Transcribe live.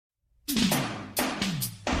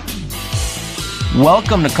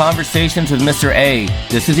Welcome to Conversations with Mr. A.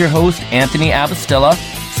 This is your host, Anthony Abastilla,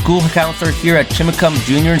 school counselor here at Chimacum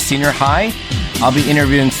Junior and Senior High. I'll be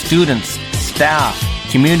interviewing students, staff,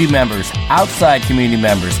 community members, outside community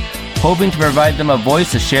members, hoping to provide them a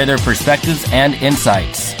voice to share their perspectives and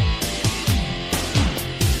insights.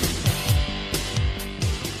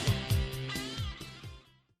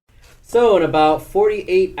 So in about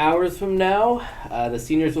 48 hours from now, the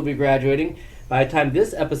seniors will be graduating. By the time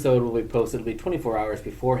this episode will be posted, it'll be 24 hours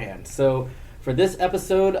beforehand. So for this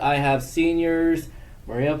episode, I have seniors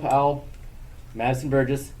Maria Powell, Madison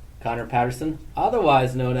Burgess, Connor Paterson,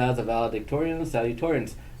 otherwise known as the Validictorian and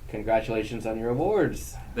Salutatorians. Congratulations on your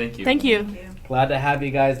awards. Thank you. Thank you. Glad to have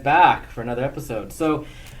you guys back for another episode. So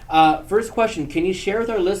first question, can you share with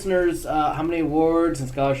our listeners how many awards and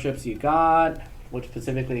scholarships you got, what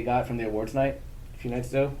specifically you got from the awards night a few nights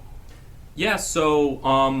ago? Yeah, so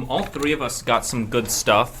all three of us got some good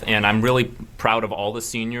stuff, and I'm really proud of all the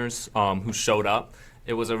seniors who showed up.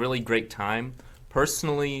 It was a really great time.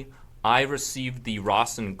 Personally, I received the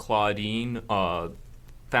Ross and Claudine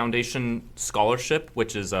Foundation Scholarship,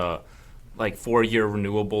 which is a 4-year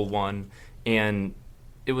renewable one, and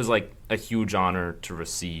it was like a huge honor to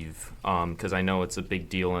receive because I know it's a big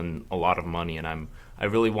deal and a lot of money, and I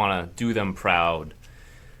really want to do them proud.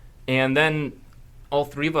 And then all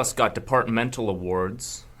three of us got departmental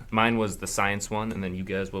awards. Mine was the science one, and then you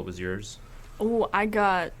guys, what was yours? Oh, I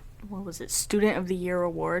got, Student of the Year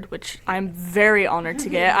award, which I'm very honored to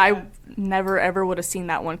get. I never ever would have seen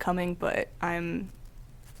that one coming, but I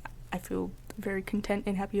feel very content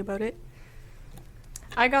and happy about it.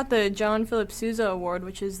 I got the John Philip Sousa Award,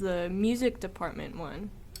 which is the music department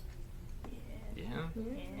one. Yeah.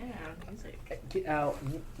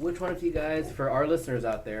 Which one of you guys, for our listeners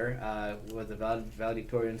out there, was the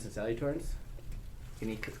Validictorians and Salutatorians? Can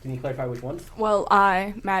you clarify which ones? Well,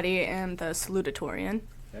 I, Maddie, am the Salutatorian.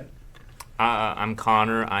 Okay. I'm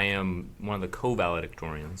Connor. I am one of the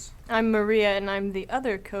co-valedictorians. I'm Maria, and I'm the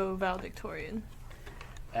other co-valedictorian.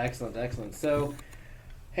 Excellent. So,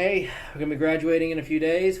 hey, we're going to be graduating in a few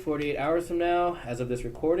days, 48 hours from now, as of this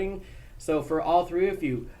recording. So for all three of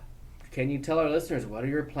you, can you tell our listeners what are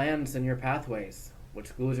your plans and your pathways? What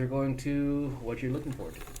schools you're going to, what you're looking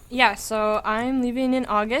forward to? Yeah, so I'm leaving in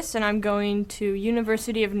August, and I'm going to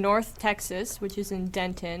University of North Texas, which is in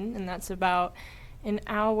Denton, and that's about an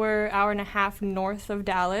hour and a half north of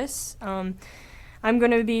Dallas. I'm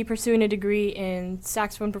going to be pursuing a degree in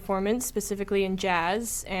saxophone performance, specifically in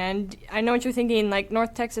jazz. And I know what you're thinking, like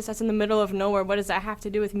North Texas, that's in the middle of nowhere. What does that have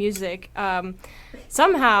to do with music?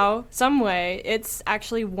 Somehow, some way, it's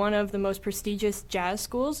actually one of the most prestigious jazz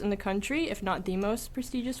schools in the country, if not the most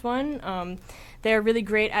prestigious one. They're really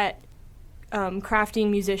great at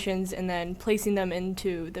crafting musicians and then placing them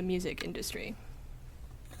into the music industry.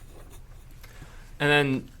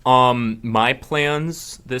 And then my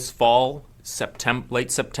plans this fall,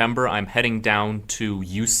 late September, I'm heading down to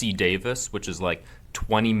UC Davis, which is like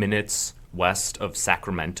 20 minutes west of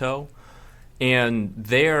Sacramento. And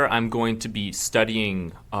there I'm going to be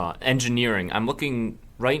studying engineering. I'm looking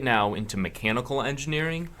right now into mechanical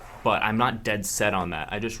engineering, but I'm not dead set on that.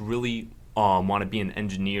 I just really want to be an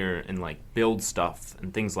engineer and build stuff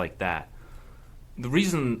and things like that. The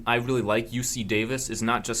reason I really like UC Davis is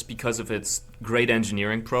not just because of its great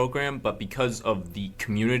engineering program, but because of the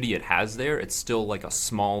community it has there. It's still like a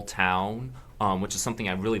small town, which is something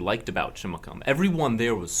I really liked about Chimacum. Everyone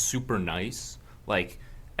there was super nice.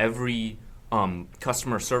 Every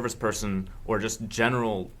customer service person or just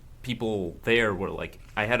general people there were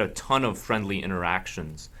I had a ton of friendly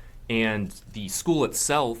interactions. And the school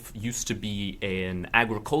itself used to be an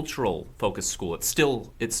agricultural focused school. It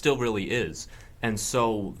still really is. And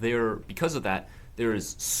so because of that, there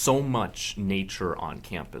is so much nature on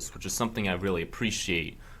campus, which is something I really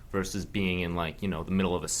appreciate versus being in the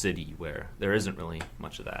middle of a city where there isn't really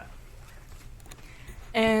much of that.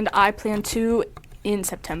 And I plan to, in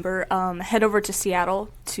September, head over to Seattle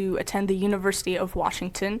to attend the University of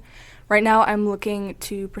Washington. Right now I'm looking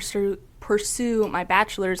to pursue my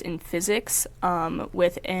bachelor's in physics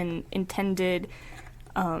with an intended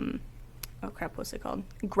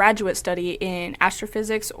graduate study in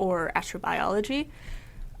astrophysics or astrobiology.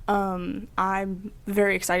 I'm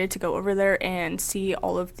very excited to go over there and see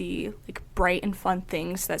all of the bright and fun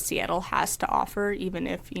things that Seattle has to offer, even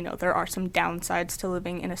if there are some downsides to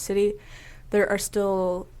living in a city. There are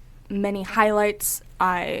still many highlights.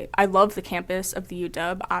 I love the campus of the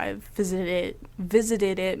UW. I've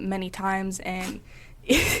visited it many times, and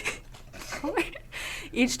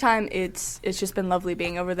each time it's just been lovely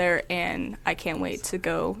being over there, and I can't wait to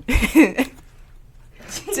go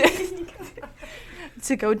to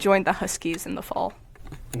to go join the Huskies in the fall.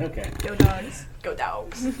 Okay. Go Dogs. Go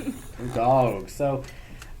Dogs. Dogs. So,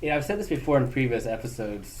 I've said this before in previous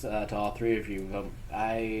episodes to all three of you.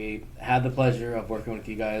 I had the pleasure of working with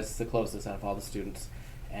you guys the closest out of all the students,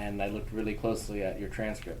 and I looked really closely at your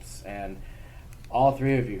transcripts. And all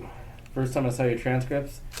three of you, first time I saw your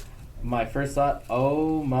transcripts, my first thought,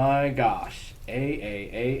 oh my gosh,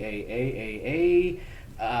 advanced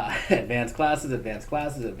classes, advanced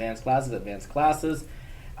classes, advanced classes, advanced classes.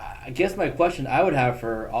 I guess my question I would have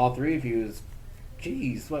for all three of you is,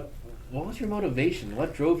 geez, what was your motivation?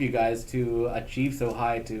 What drove you guys to achieve so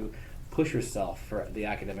high to push yourself for the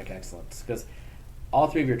academic excellence? Because all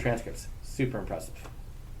three of your transcripts, super impressive.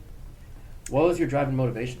 What was your driving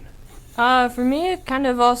motivation? For me, it kind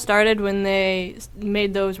of all started when they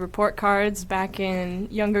made those report cards back in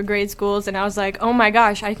younger grade schools, and I was like, oh my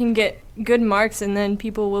gosh, I can get good marks, and then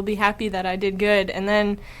people will be happy that I did good. And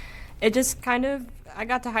then it just kind of, I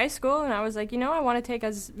got to high school, and I was like, I want to take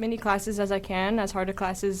as many classes as I can, as hard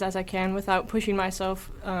classes as I can, without pushing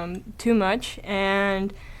myself too much.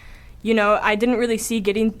 And, I didn't really see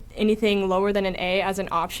getting anything lower than an A as an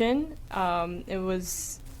option. It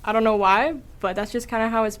was, I don't know why, but that's just kind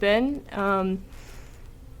of how it's been.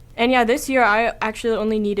 And yeah, this year I actually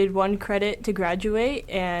only needed 1 credit to graduate,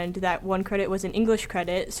 and that 1 credit was an English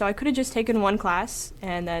credit, so I could have just taken 1 class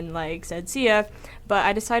and then said see ya, but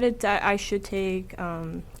I decided that I should take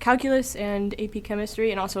calculus and AP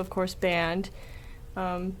chemistry, and also of course band.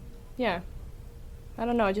 Yeah, I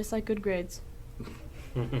don't know, I just like good grades.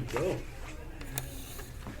 Cool.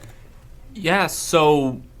 Yeah,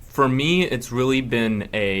 so for me, it's really been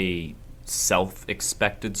a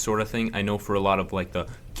self-expected sort of thing. I know for a lot of the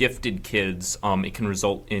gifted kids, it can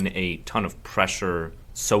result in a ton of pressure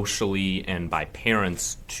socially and by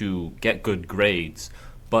parents to get good grades.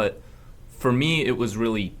 But for me, it was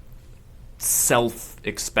really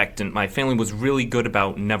self-expectant. My family was really good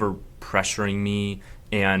about never pressuring me,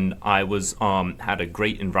 and I was had a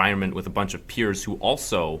great environment with a bunch of peers who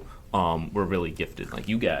also were really gifted, like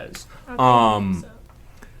you guys.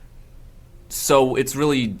 So it's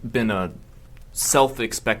really been a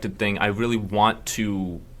self-expected thing. I really want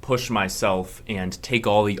to push myself and take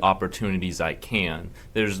all the opportunities I can.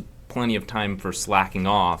 There's plenty of time for slacking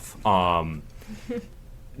off,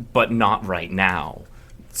 but not right now.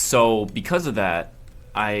 So because of that,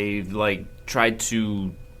 I tried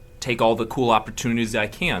to take all the cool opportunities I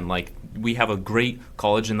can. We have a great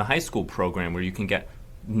college in the high school program where you can get,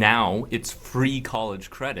 now it's free college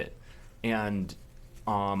credit. And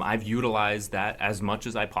I've utilized that as much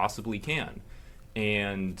as I possibly can.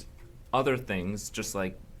 And other things, just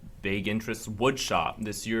vague interests, woodshop.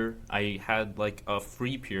 This year I had a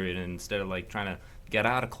free period, and instead of trying to get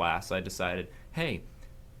out of class, I decided, hey,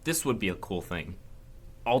 this would be a cool thing.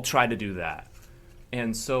 I'll try to do that.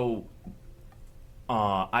 And so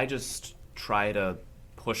I just try to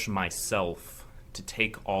push myself to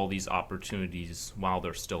take all these opportunities while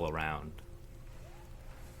they're still around.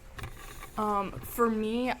 For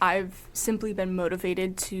me, I've simply been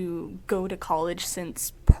motivated to go to college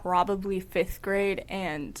since probably 5th grade,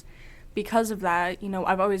 and because of that,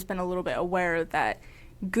 I've always been a little bit aware that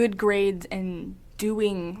good grades and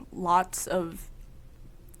doing lots of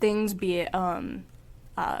things, be it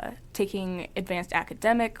taking advanced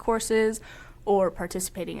academic courses or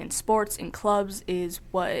participating in sports and clubs, is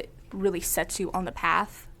what really sets you on the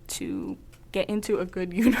path to get into a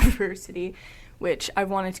good university, which I've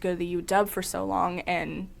wanted to go to the UW for so long,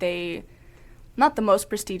 and they, not the most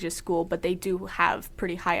prestigious school, but they do have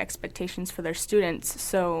pretty high expectations for their students,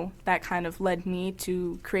 so that kind of led me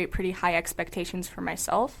to create pretty high expectations for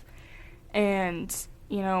myself. And,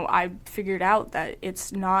 I figured out that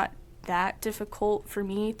it's not that difficult for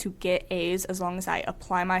me to get A's as long as I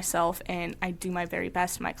apply myself and I do my very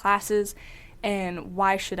best in my classes, and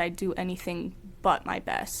why should I do anything but my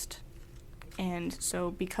best? And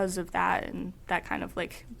so because of that, and that kind of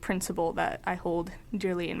principle that I hold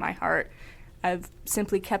dearly in my heart, I've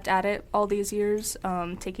simply kept at it all these years,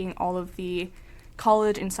 taking all of the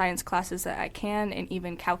college and science classes that I can, and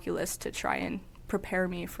even calculus to try and prepare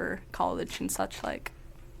me for college and such like.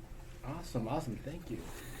 Awesome, thank you.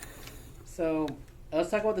 So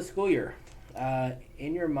let's talk about the school year.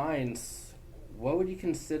 In your minds, what would you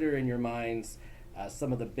consider in your minds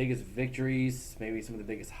some of the biggest victories, maybe some of the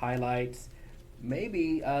biggest highlights,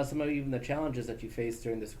 maybe some of even the challenges that you faced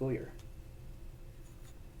during the school year?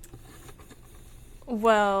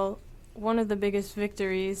 Well, one of the biggest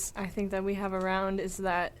victories I think that we have around is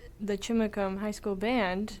that the Chimacum High School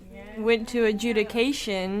Band went to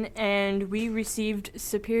adjudication, and we received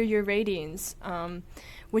superior ratings.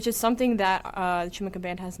 which is something that the Chimacum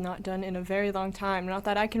Band has not done in a very long time. Not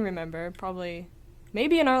that I can remember. Probably,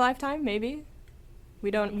 maybe in our lifetime. Maybe we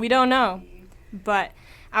don't know. But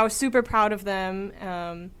I was super proud of them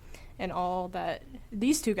and all that.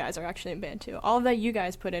 These two guys are actually in band too. All of that you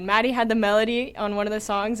guys put in. Maddie had the melody on one of the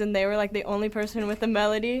songs, and they were like the only person with the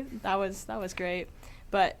melody. That was great.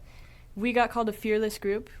 But we got called a fearless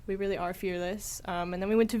group. We really are fearless. And then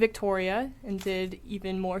we went to Victoria and did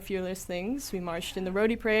even more fearless things. We marched in the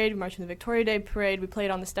Rhodey Parade, we marched in the Victoria Day Parade, we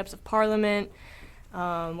played on the steps of Parliament. We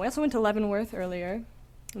also went to Leavenworth earlier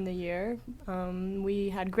in the year. We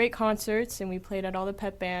had great concerts, and we played at all the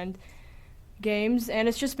pep band games. And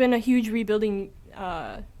it's just been a huge rebuilding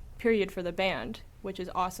period for the band, which is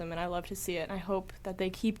awesome, and I love to see it. I hope that they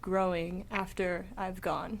keep growing after I've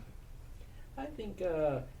gone. I think,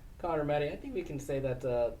 Connor, Maddie, I think we can say that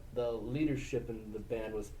the leadership in the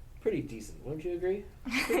band was pretty decent. Wouldn't you agree?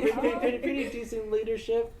 Pretty decent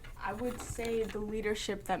leadership. I would say the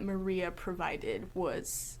leadership that Maria provided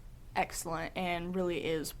was excellent and really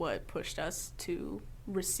is what pushed us to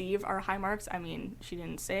receive our high marks. I mean, she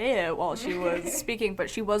didn't say it while she was speaking,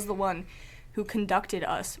 but she was the one who conducted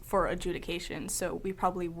us for adjudication, so we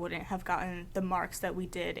probably wouldn't have gotten the marks that we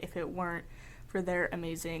did if it weren't for their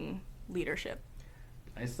amazing leadership.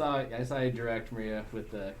 I saw you direct, Maria,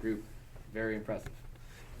 with the group. Very impressive.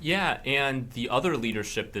 Yeah, and the other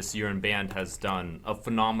leadership this year in band has done a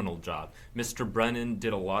phenomenal job. Mr. Brennan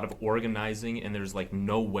did a lot of organizing, and there's like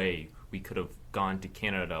no way we could have gone to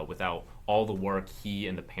Canada without all the work he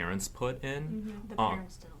and the parents put in. Mm-hmm. The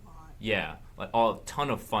parents did a lot. Yeah, like a ton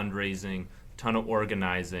of fundraising, ton of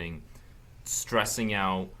organizing, stressing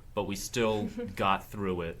out, but we still got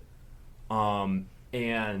through it.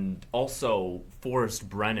 And also, Forrest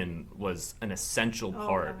Brennan was an essential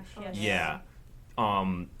part. Gosh, yes. Yeah.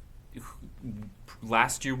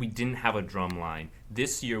 Last year we didn't have a drum line.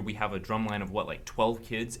 This year we have a drum line of 12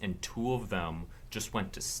 kids, and 2 of them just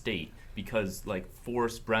went to state because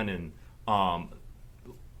Forrest Brennan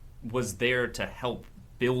was there to help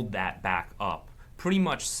build that back up pretty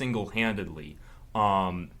much single-handedly,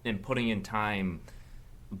 and putting in time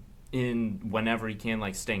in whenever he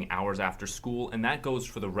can, staying hours after school, and that goes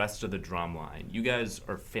for the rest of the drum line. You guys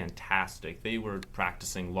are fantastic. They were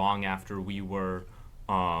practicing long after we were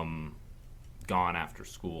gone after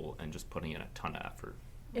school and just putting in a ton of effort.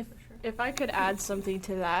 If I could add something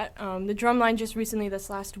to that, the drumline just recently this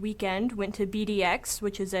last weekend went to BDX,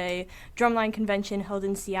 which is a drumline convention held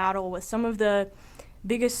in Seattle with some of the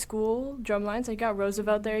biggest school drumlines. You got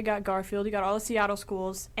Roosevelt there, you got Garfield, you got all the Seattle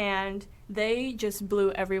schools, and they just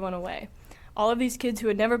blew everyone away. All of these kids who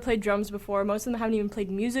had never played drums before, most of them haven't even played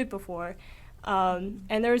music before, and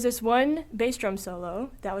there was this one bass drum solo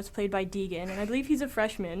that was played by Deegan, and I believe he's a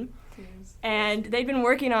freshman, and they'd been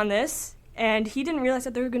working on this, and he didn't realize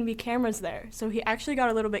that there were going to be cameras there, so he actually got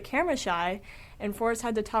a little bit camera shy, and Forrest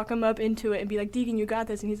had to talk him up into it and be like, Deegan, you got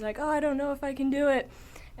this, and he's like, oh, I don't know if I can do it.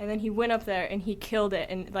 And then he went up there and he killed it,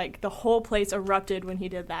 and the whole place erupted when he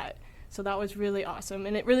did that. So that was really awesome,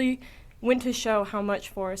 and it really went to show how much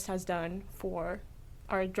Forrest has done for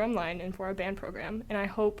our drumline and for our band program. And I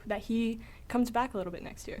hope that he comes back a little bit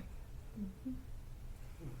next year. Mm-hmm.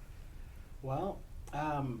 Well,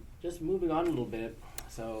 just moving on a little bit.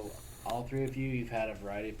 So all 3 of you, you've had a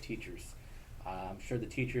variety of teachers. I'm sure the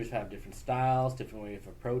teachers have different styles, different way of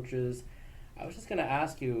approaches. I was just going to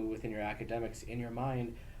ask you, within your academics, in your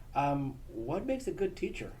mind, what makes a good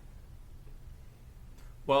teacher?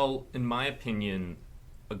 Well, in my opinion,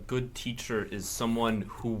 a good teacher is someone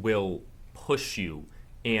who will push you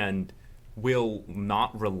and will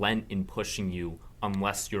not relent in pushing you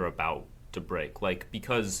unless you're about to break.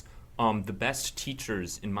 Because the best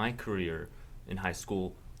teachers in my career in high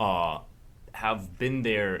school have been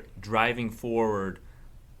there driving forward,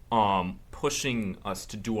 pushing us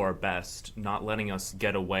to do our best, not letting us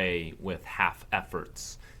get away with half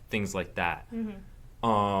efforts, things like that.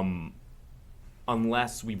 Mm-hmm.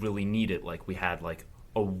 Unless we really need it, we had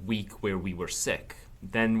a week where we were sick,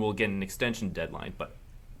 then we'll get an extension deadline. But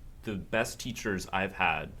the best teachers I've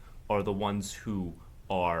had are the ones who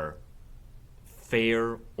are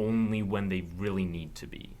fair only when they really need to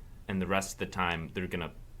be, and the rest of the time they're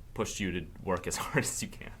gonna push you to work as hard as you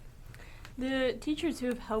can. The teachers who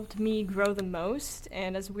have helped me grow the most,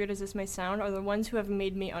 and as weird as this may sound, are the ones who have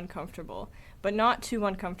made me uncomfortable, but not too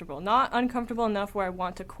uncomfortable. Not uncomfortable enough where I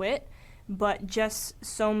want to quit, but just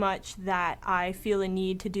so much that I feel a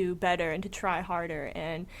need to do better and to try harder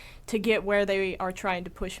and to get where they are trying to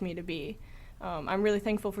push me to be. I'm really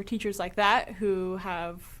thankful for teachers like that who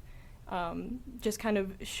have just kind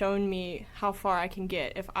of shown me how far I can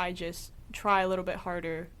get if I just try a little bit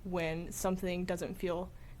harder when something doesn't feel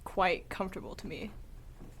quite comfortable to me.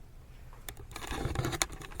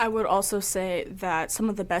 I would also say that some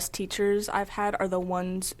of the best teachers I've had are the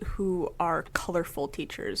ones who are colorful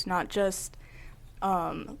teachers, not just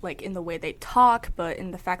like in the way they talk, but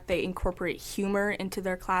in the fact they incorporate humor into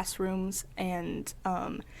their classrooms, and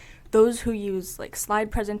those who use like slide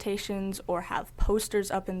presentations or have posters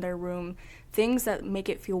up in their room, things that make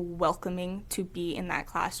it feel welcoming to be in that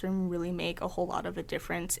classroom really make a whole lot of a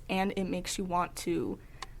difference, and it makes you want to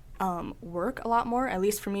work a lot more, at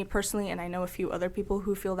least for me personally, and I know a few other people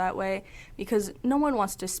who feel that way, because no one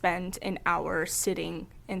wants to spend an hour sitting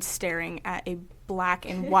and staring at a black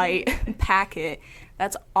and white packet.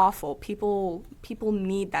 That's awful. People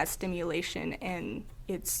need that stimulation, and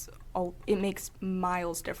it makes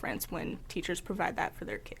miles difference when teachers provide that for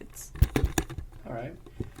their kids. All right.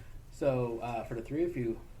 So for the three of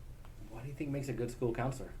you, what do you think makes a good school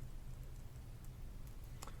counselor?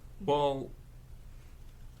 Well,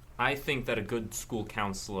 I think that a good school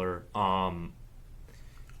counselor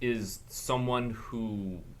is someone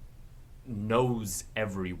who knows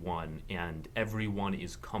everyone and everyone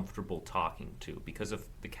is comfortable talking to. Because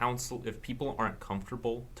if people aren't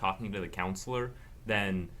comfortable talking to the counselor,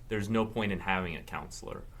 then there's no point in having a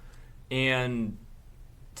counselor. And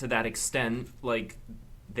to that extent, like,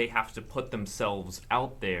 they have to put themselves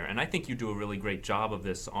out there. And I think you do a really great job of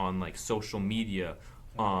this on like social media,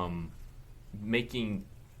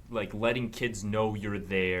 letting kids know you're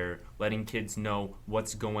there, letting kids know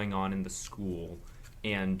what's going on in the school,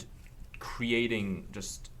 and creating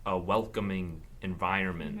just a welcoming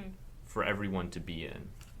environment for everyone to be in.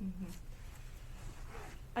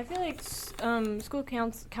 I feel like school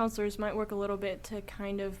counselors might work a little bit to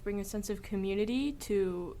kind of bring a sense of community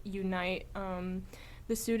to unite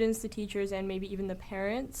the students, the teachers, and maybe even the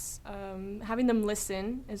parents. Having them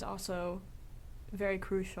listen is also very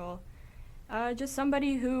crucial. Just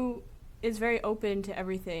somebody who is very open to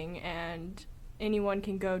everything, and anyone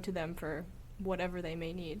can go to them for whatever they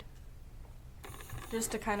may need.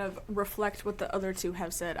 Just to kind of reflect what the other two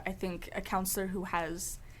have said, I think a counselor who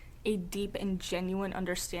has a deep and genuine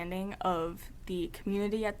understanding of the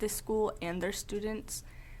community at this school and their students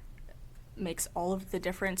makes all of the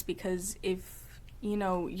difference, because if, you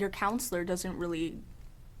know, your counselor doesn't really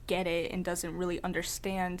get it and doesn't really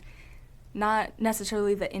understand not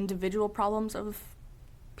necessarily the individual problems of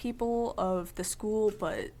people of the school,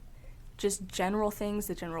 but just general things,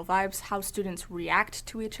 the general vibes, how students react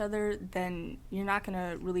to each other, then you're not going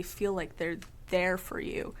to really feel like they're there for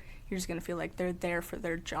you. You're just going to feel like they're there for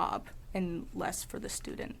their job and less for the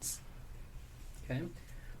students. Okay.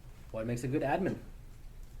 What makes a good admin?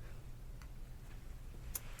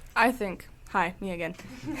 I think, hi, me again.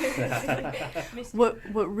 What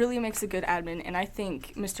really makes a good admin, and I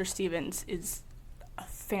think Mr. Stevens is a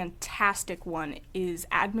fantastic one, is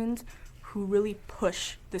admins who really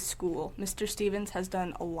push the school. Mr. Stevens has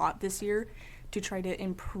done a lot this year to try to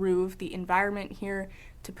improve the environment here,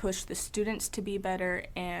 to push the students to be better,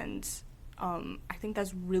 and I think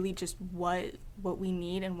that's really just what we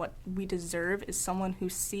need and what we deserve, is someone who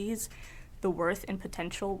sees the worth and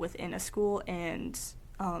potential within a school and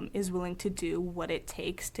is willing to do what it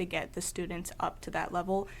takes to get the students up to that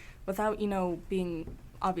level without, being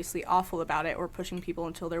obviously awful about it or pushing people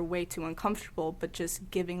until they're way too uncomfortable, but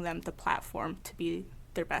just giving them the platform to be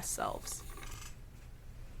their best selves.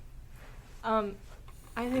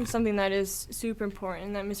 I think something that is super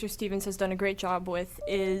important that Mr. Stevens has done a great job with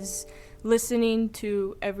is listening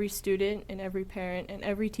to every student and every parent and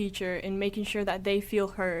every teacher and making sure that they feel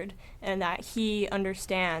heard and that he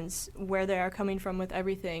understands where they are coming from with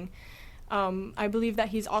everything. I believe that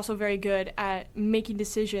he's also very good at making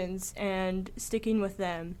decisions and sticking with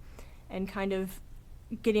them and kind of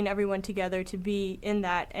getting everyone together to be in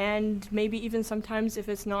that. And maybe even sometimes if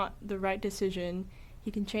it's not the right decision,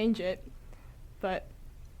 he can change it. But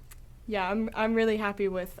yeah, I'm really happy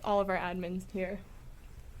with all of our admins here.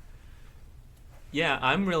 Yeah,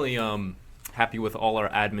 I'm really happy with all our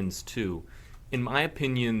admins too. In my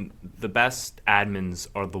opinion, the best admins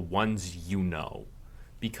are the ones you know,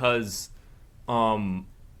 because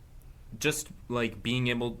just like being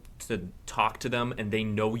able to talk to them and they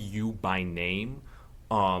know you by name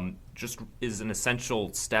just is an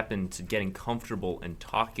essential step into getting comfortable and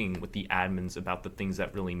talking with the admins about the things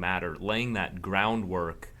that really matter. Laying that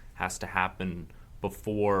groundwork has to happen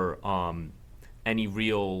before any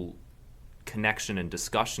real connection and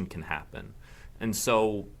discussion can happen. And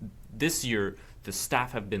so this year, the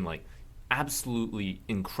staff have been like absolutely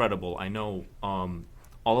incredible. I know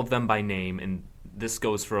all of them by name, and this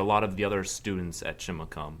goes for a lot of the other students at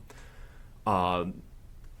Chimacum.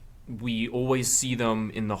 we always see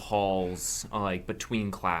them in the halls, like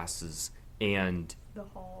between classes, and The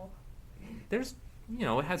hall. there's,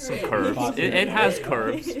 it has some curves. It has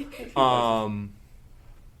curves.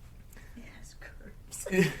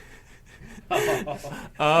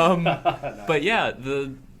 But yeah,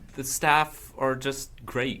 the staff are just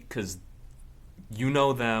great because you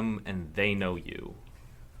know them and they know you.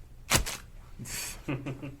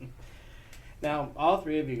 Now, all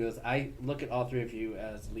three of you, because I look at all three of you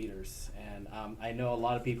as leaders, and I know a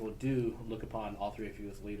lot of people do look upon all three of you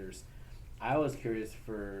as leaders. I was curious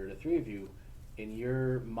for the three of you, in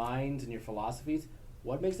your minds and your philosophies,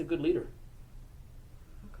 what makes a good leader?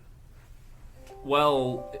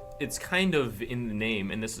 Well, it's kind of in the name,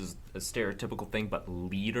 and this is a stereotypical thing, but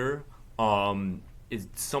leader is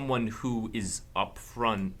someone who is up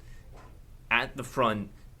front, at the front,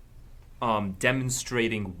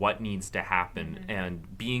 demonstrating what needs to happen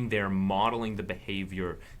and being there, modeling the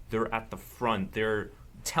behavior. They're at the front. They're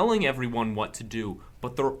telling everyone what to do,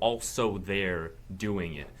 but they're also there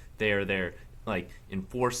doing it. They're there, like,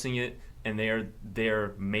 enforcing it, and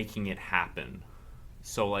they're making it happen.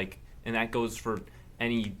 So, like, and that goes for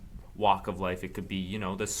any walk of life. It could be,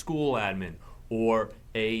 the school admin or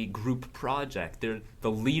a group project.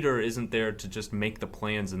 The leader isn't there to just make the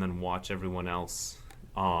plans and then watch everyone else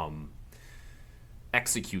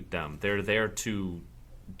execute them. They're there to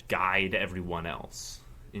guide everyone else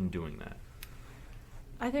in doing that.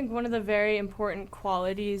 I think one of the very important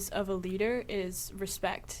qualities of a leader is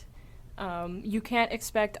respect. You can't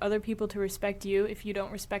expect other people to respect you if you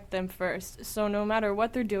don't respect them first. So no matter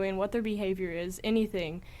what they're doing, what their behavior is,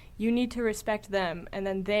 anything, you need to respect them, and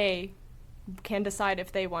then they can decide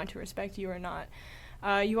if they want to respect you or not.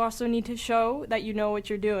 You also need to show that you know what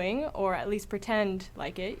you're doing, or at least pretend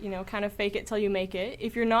like it, kind of fake it till you make it.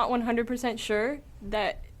 If you're not 100% sure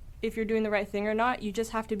that if you're doing the right thing or not, you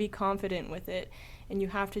just have to be confident with it, and you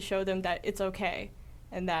have to show them that it's okay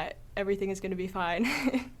and that everything is going to be fine.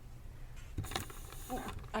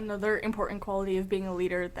 Another important quality of being a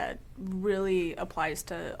leader that really applies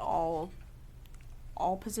to all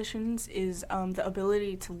positions is the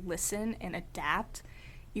ability to listen and adapt.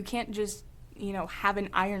 You can't just have an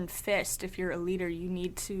iron fist. If you're a leader, you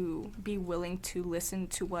need to be willing to listen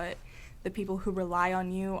to what the people who rely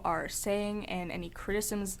on you are saying and any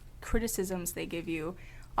criticisms they give you.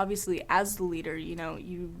 Obviously, as the leader,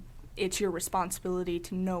 it's your responsibility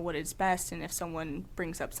to know what is best, and if someone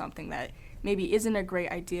brings up something that maybe isn't a great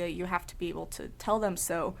idea, you have to be able to tell them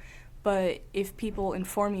so. But if people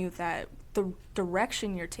inform you that the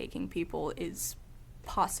direction you're taking people is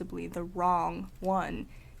possibly the wrong one,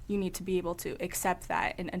 you need to be able to accept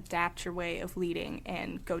that and adapt your way of leading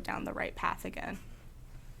and go down the right path again.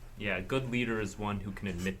 Yeah, a good leader is one who can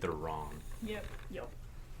admit they're wrong. Yep.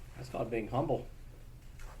 That's called being humble.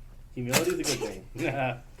 Humility is a good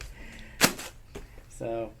thing.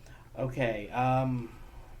 So, okay,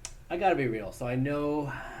 I gotta be real. So I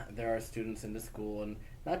know there are students in this school, and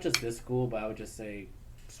not just this school, but I would just say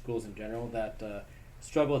schools in general, that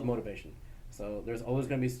struggle with motivation. So there's always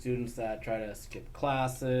going to be students that try to skip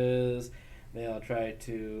classes. They'll try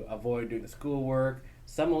to avoid doing the schoolwork.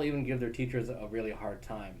 Some will even give their teachers a really hard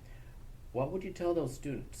time. What would you tell those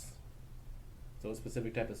students? Those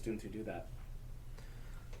specific type of students who do that?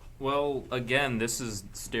 Well, again, this is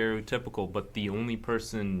stereotypical, but the only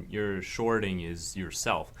person you're shorting is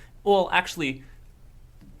yourself. Well, actually,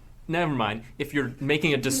 never mind. If you're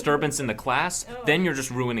making a disturbance in the class, then you're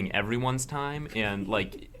just ruining everyone's time, and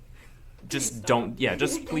just don't. Yeah,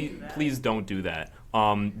 just please don't do that.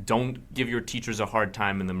 Don't give your teachers a hard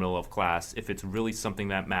time in the middle of class. If it's really something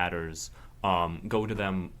that matters, go to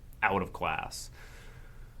them out of class.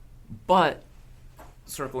 But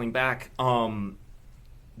circling back,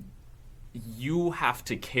 you have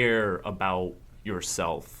to care about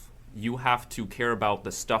yourself. You have to care about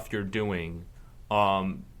the stuff you're doing,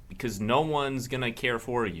 because no one's gonna care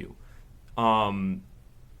for you.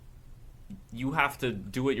 You have to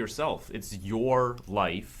do it yourself. It's your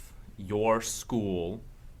life, your school,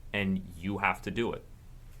 and you have to do it.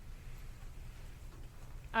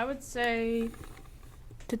 I would say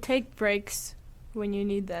to take breaks when you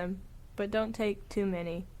need them, but don't take too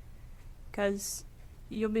many, because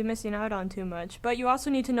you'll be missing out on too much. But you also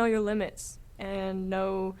need to know your limits and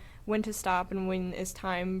know when to stop and when it's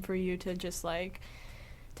time for you to just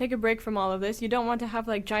take a break from all of this. You don't want to have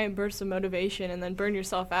giant bursts of motivation and then burn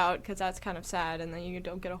yourself out, because that's kind of sad and then you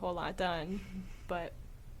don't get a whole lot done. But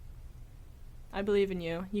I believe in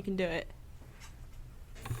you. You can do it.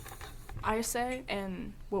 I say,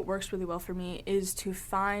 and what works really well for me, is to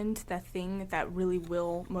find that thing that really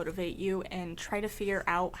will motivate you and try to figure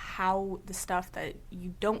out how the stuff that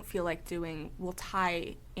you don't feel like doing will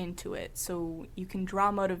tie into it. So you can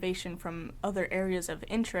draw motivation from other areas of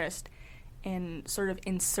interest and sort of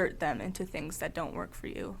insert them into things that don't work for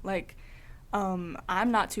you. Like,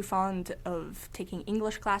 I'm not too fond of taking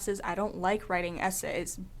English classes. I don't like writing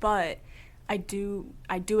essays, but I do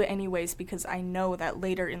it anyways because I know that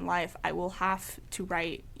later in life I will have to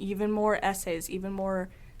write even more essays, even more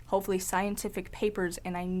hopefully scientific papers,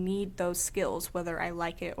 and I need those skills whether I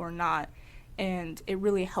like it or not. And it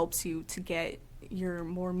really helps you to get your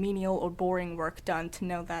more menial or boring work done to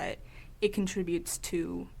know that it contributes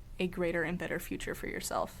to a greater and better future for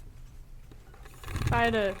yourself. If I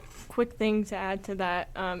had a quick thing to add to that,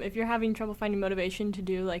 if you're having trouble finding motivation to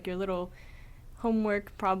do like your little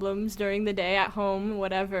homework problems during the day at home,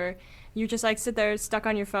 whatever, you just like sit there stuck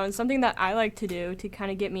on your phone. Something that I like to do to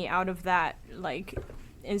kind of get me out of that like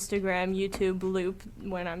Instagram, YouTube loop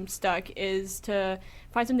when I'm stuck is to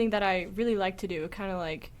find something that I really like to do, kind of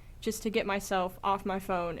like just to get myself off my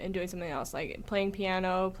phone and doing something else, like playing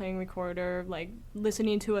piano, playing recorder, like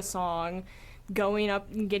listening to a song, going up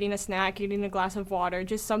and getting a snack, getting a glass of water,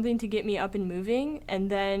 just something to get me up and moving, and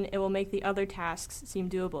then it will make the other tasks seem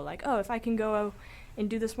doable. Like, oh, if I can go and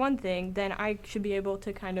do this one thing, then I should be able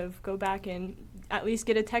to kind of go back and at least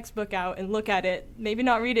get a textbook out and look at it. Maybe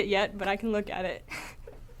not read it yet, but I can look at it.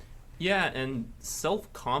 Yeah, and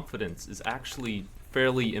self-confidence is actually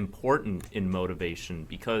fairly important in motivation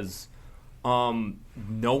because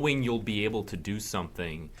knowing you'll be able to do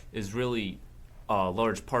something is really a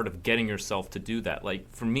large part of getting yourself to do that. Like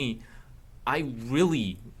for me, I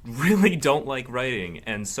really don't like writing,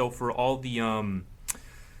 and so for all the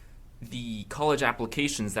college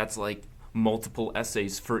applications, that's like multiple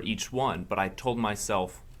essays for each one. But I told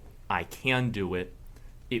myself I can do it.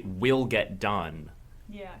 It will get done.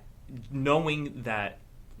 Yeah. Knowing that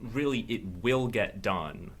really it will get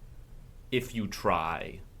done if you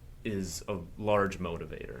try is a large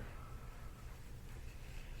motivator.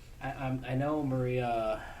 I know,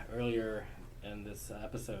 Maria, earlier in this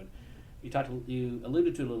episode, you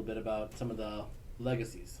alluded to a little bit about some of the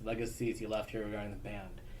legacies you left here regarding the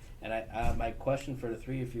band. And my question for the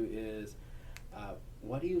three of you is,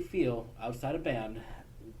 what do you feel, outside of band,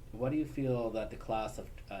 what do you feel that the class of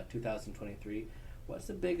 2023, what's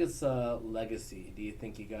the biggest legacy do you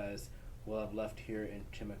think you guys will have left here in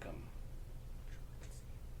Chimacum?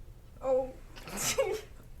 Oh.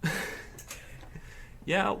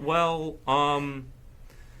 Yeah, well,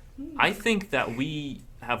 I think that we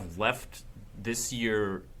have left this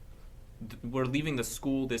year, we're leaving the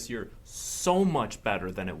school this year so much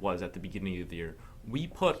better than it was at the beginning of the year. We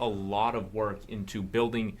put a lot of work into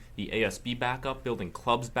building the ASB back up, building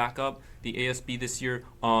clubs back up. The ASB this year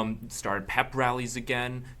started pep rallies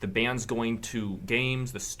again, the band's going to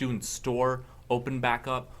games, the student store opened back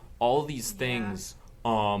up. All these things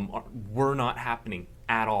were not happening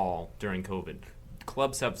at all during COVID.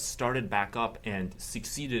 Clubs have started back up and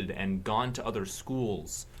succeeded and gone to other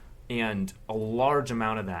schools, and a large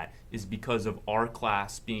amount of that is because of our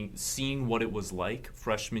class seeing what it was like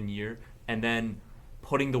freshman year and then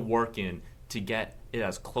putting the work in to get it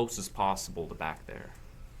as close as possible to back there.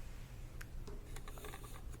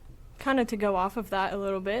 Kind of to go off of that a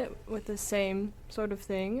little bit with the same sort of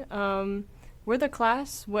thing, we're the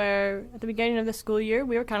class where at the beginning of the school year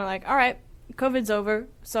we were kind of like, all right, COVID's over,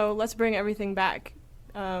 so let's bring everything back.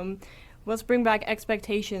 Let's bring back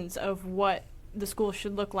expectations of what the school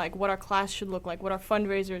should look like, what our class should look like, what our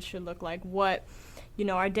fundraisers should look like, what,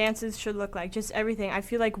 our dances should look like, just everything. I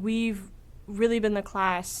feel like we've really been the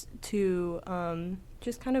class to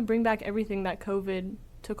just kind of bring back everything that COVID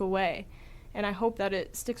took away. And I hope that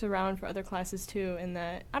it sticks around for other classes too, and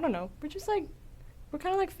that, I don't know, we're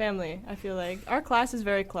kind of like family, I feel like. Our class is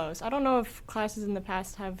very close. I don't know if classes in the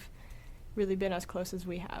past have really been as close as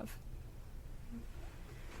we have.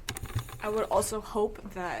 I would also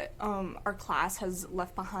hope that our class has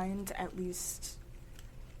left behind at least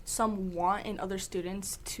some want in other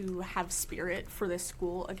students to have spirit for this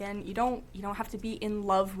school again. You don't have to be in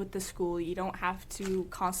love with the school. You don't have to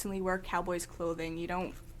constantly wear Cowboys clothing. You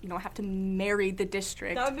don't have to marry the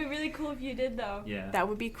district. That would be really cool if you did, though. Yeah. That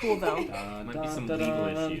would be cool, though. Might be some legal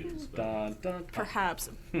issues. Perhaps.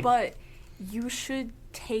 But you should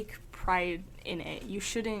take pride in it. You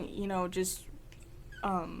shouldn't, just,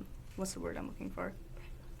 what's the word I'm looking for?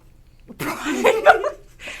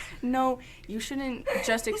 No, you shouldn't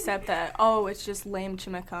just accept that, oh, it's just lame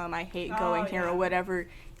Chimacum, I hate going here or whatever.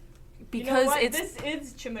 Because this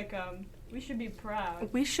is Chimacum. We should be proud.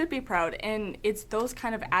 We should be proud, and it's those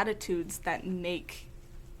kind of attitudes that make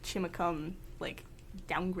Chimacum, like,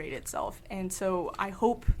 downgrade itself. And so I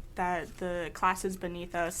hope that the classes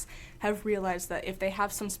beneath us have realized that if they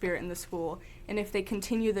have some spirit in the school, and if they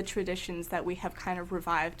continue the traditions that we have kind of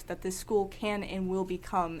revived, that this school can and will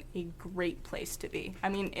become a great place to be. I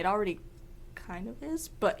mean, it already kind of is,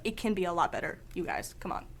 but it can be a lot better. You guys,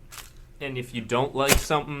 come on. And if you don't like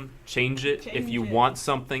something, change it. If you want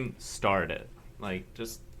something, start it. Like,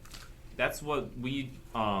 just, that's what we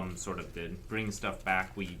sort of did. Bring stuff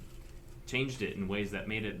back. We changed it in ways that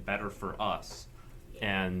made it better for us.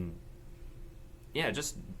 And, yeah,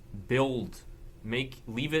 just build.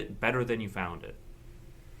 Leave it better than you found it.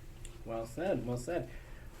 Well said, well said.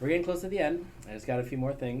 We're getting close to the end. I just got a few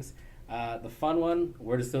more things. The fun one,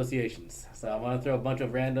 word associations. So I want to throw a bunch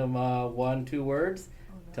of random 1-2 words.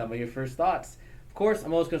 Tell me your first thoughts. Of course,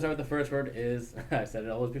 I'm always going to start with the first word is, I said it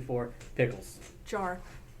always before, pickles. Jar.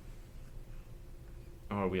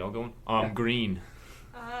 Oh, are we all going? Yeah. Green.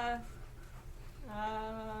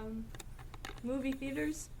 Movie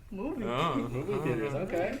theaters. Movie. Movie theaters,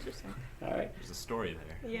 okay. Interesting. All right. There's a story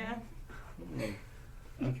there. Yeah.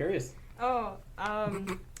 I'm curious. Oh,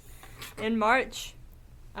 in March,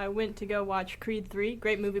 I went to go watch Creed 3.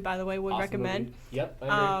 Great movie, by the way. Would Awesome recommend. movie. Yep,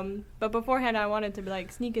 I agree. But beforehand, I wanted to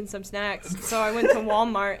like sneak in some snacks, so I went to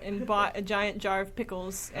Walmart and bought a giant jar of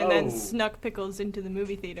pickles, and then snuck pickles into the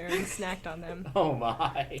movie theater and snacked on them. Oh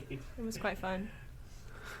my. It was quite fun.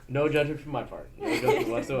 No judgment from my part. No judgment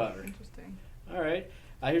whatsoever. Interesting. All right.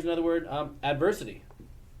 Here's another word. Adversity.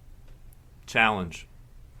 Challenge.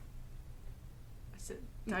 Is it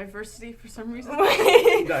diversity for some reason?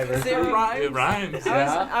 Diversity. It rhymes. It rhymes.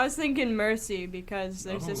 Yeah. I was thinking Mercy because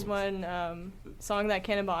there's this Oh. one song that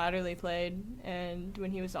Cannonball Adderley played, and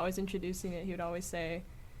when he was always introducing it, he would always say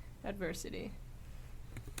adversity.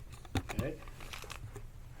 Okay.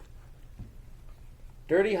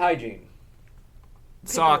 Dirty hygiene.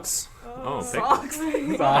 Socks. Oh. Socks.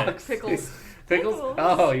 Socks. Pickles. Pickles?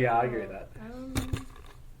 Oh, yeah, I agree with that.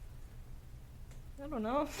 I don't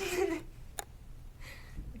know.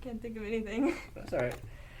 I can't think of anything. That's all right.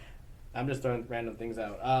 I'm just throwing random things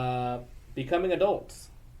out. Becoming adults.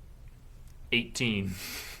 18.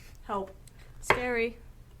 Help. Scary.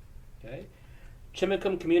 Okay.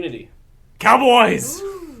 Chimacum community. Cowboys!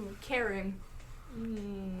 Ooh, caring.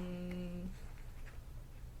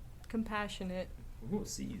 Compassionate. Ooh,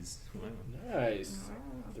 C's. Wow. Nice.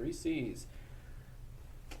 3 C's.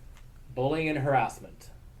 Bullying and harassment.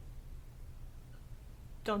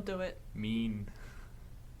 Don't do it. Mean.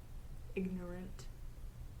 Ignorant.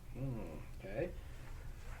 Okay.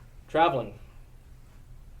 Traveling.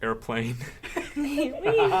 Airplane. That's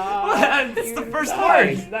the first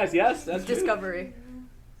nice. word. Nice, yes. That's true. Discovery.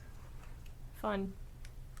 Fun.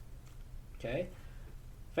 Okay.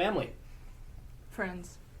 Family.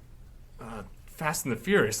 Friends. Fast and the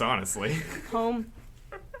Furious, honestly. Home.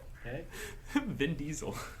 Okay. Vin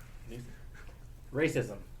Diesel.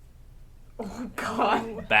 Racism. Oh,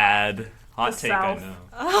 God. Bad. Hot The take, South.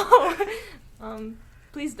 I know. Oh.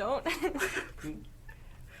 Please don't.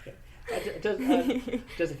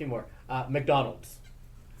 Just a few more. McDonald's.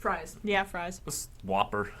 Fries. Yeah, fries.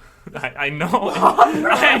 Whopper. I know.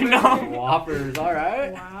 I know. Whoppers, all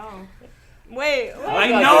right. Wow. Wait. I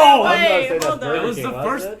know. Wait, hold on. It was the King,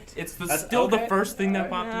 first. wasn't it? It's That's still the okay. first thing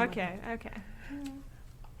that Alright. popped in. Okay.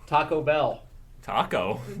 Taco Bell.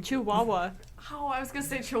 Taco. Chihuahua. Oh, I was going to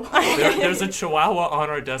say Chihuahua. There's a Chihuahua on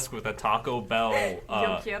our desk with a Taco Bell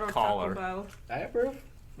Yo quiero collar. Taco Bell. I approve.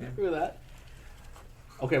 I agree with that.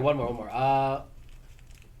 Okay, one more.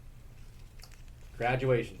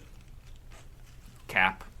 Graduation.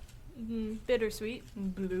 Cap. Bittersweet.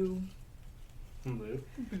 Blue. Blue.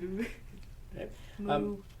 Blue. Okay.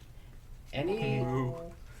 Moo. Any?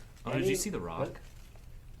 Oh, did Any- you see The Rock? What?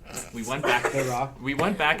 We went back. The Rock. We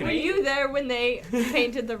went back Were and you there when they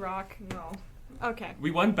painted the rock? No. Okay. we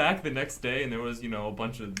went back the next day, and there was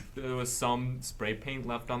there was some spray paint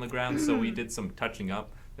left on the ground, so we did some touching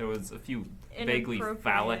up. There was a few vaguely Inappropriate.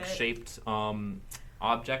 phallic-shaped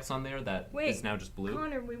objects on there that is Wait, now just blue.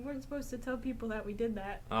 Connor, we weren't supposed to tell people that we did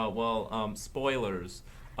that. Oh well, spoilers.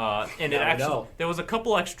 And Now it we actually know. there was a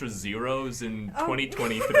couple extra zeros in Oh.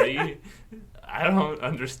 2023. I don't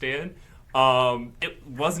understand. It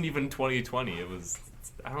wasn't even 2020. It was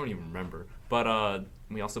I don't even remember. But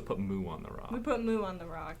we also put Moo on the rock. We put Moo on the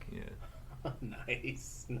rock. Yeah.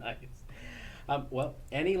 Nice. Well,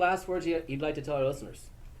 any last words you'd like to tell our listeners?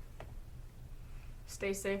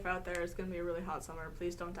 Stay safe out there. It's going to be a really hot summer.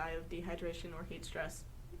 Please don't die of dehydration or heat stress.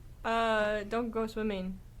 Don't go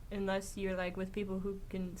swimming unless you're like with people who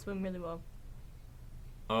can swim really well.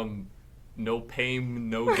 No pain,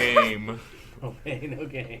 no game. No pain, no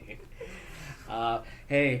gain.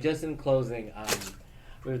 Hey, just in closing,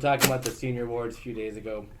 we were talking about the senior awards a few days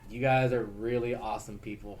ago. You guys are really awesome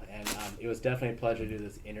people, and it was definitely a pleasure to do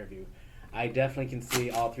this interview. I definitely can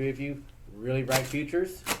see all three of you really bright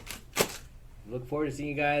futures. Look forward to seeing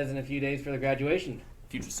you guys in a few days for the graduation.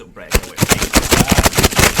 Future's so bright.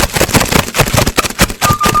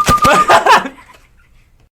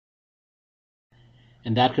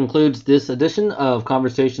 And that concludes this edition of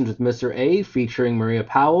Conversations with Mr. A, featuring Maria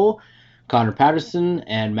Powell, Connor Paterson,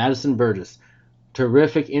 and Madison Burgess.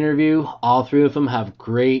 Terrific interview. All three of them have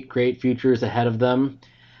great, great futures ahead of them.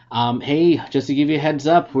 Hey, just to give you a heads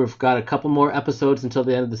up, we've got a couple more episodes until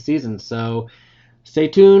the end of the season, so stay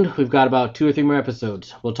tuned. We've got about 2 or 3 more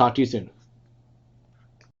episodes. We'll talk to you soon.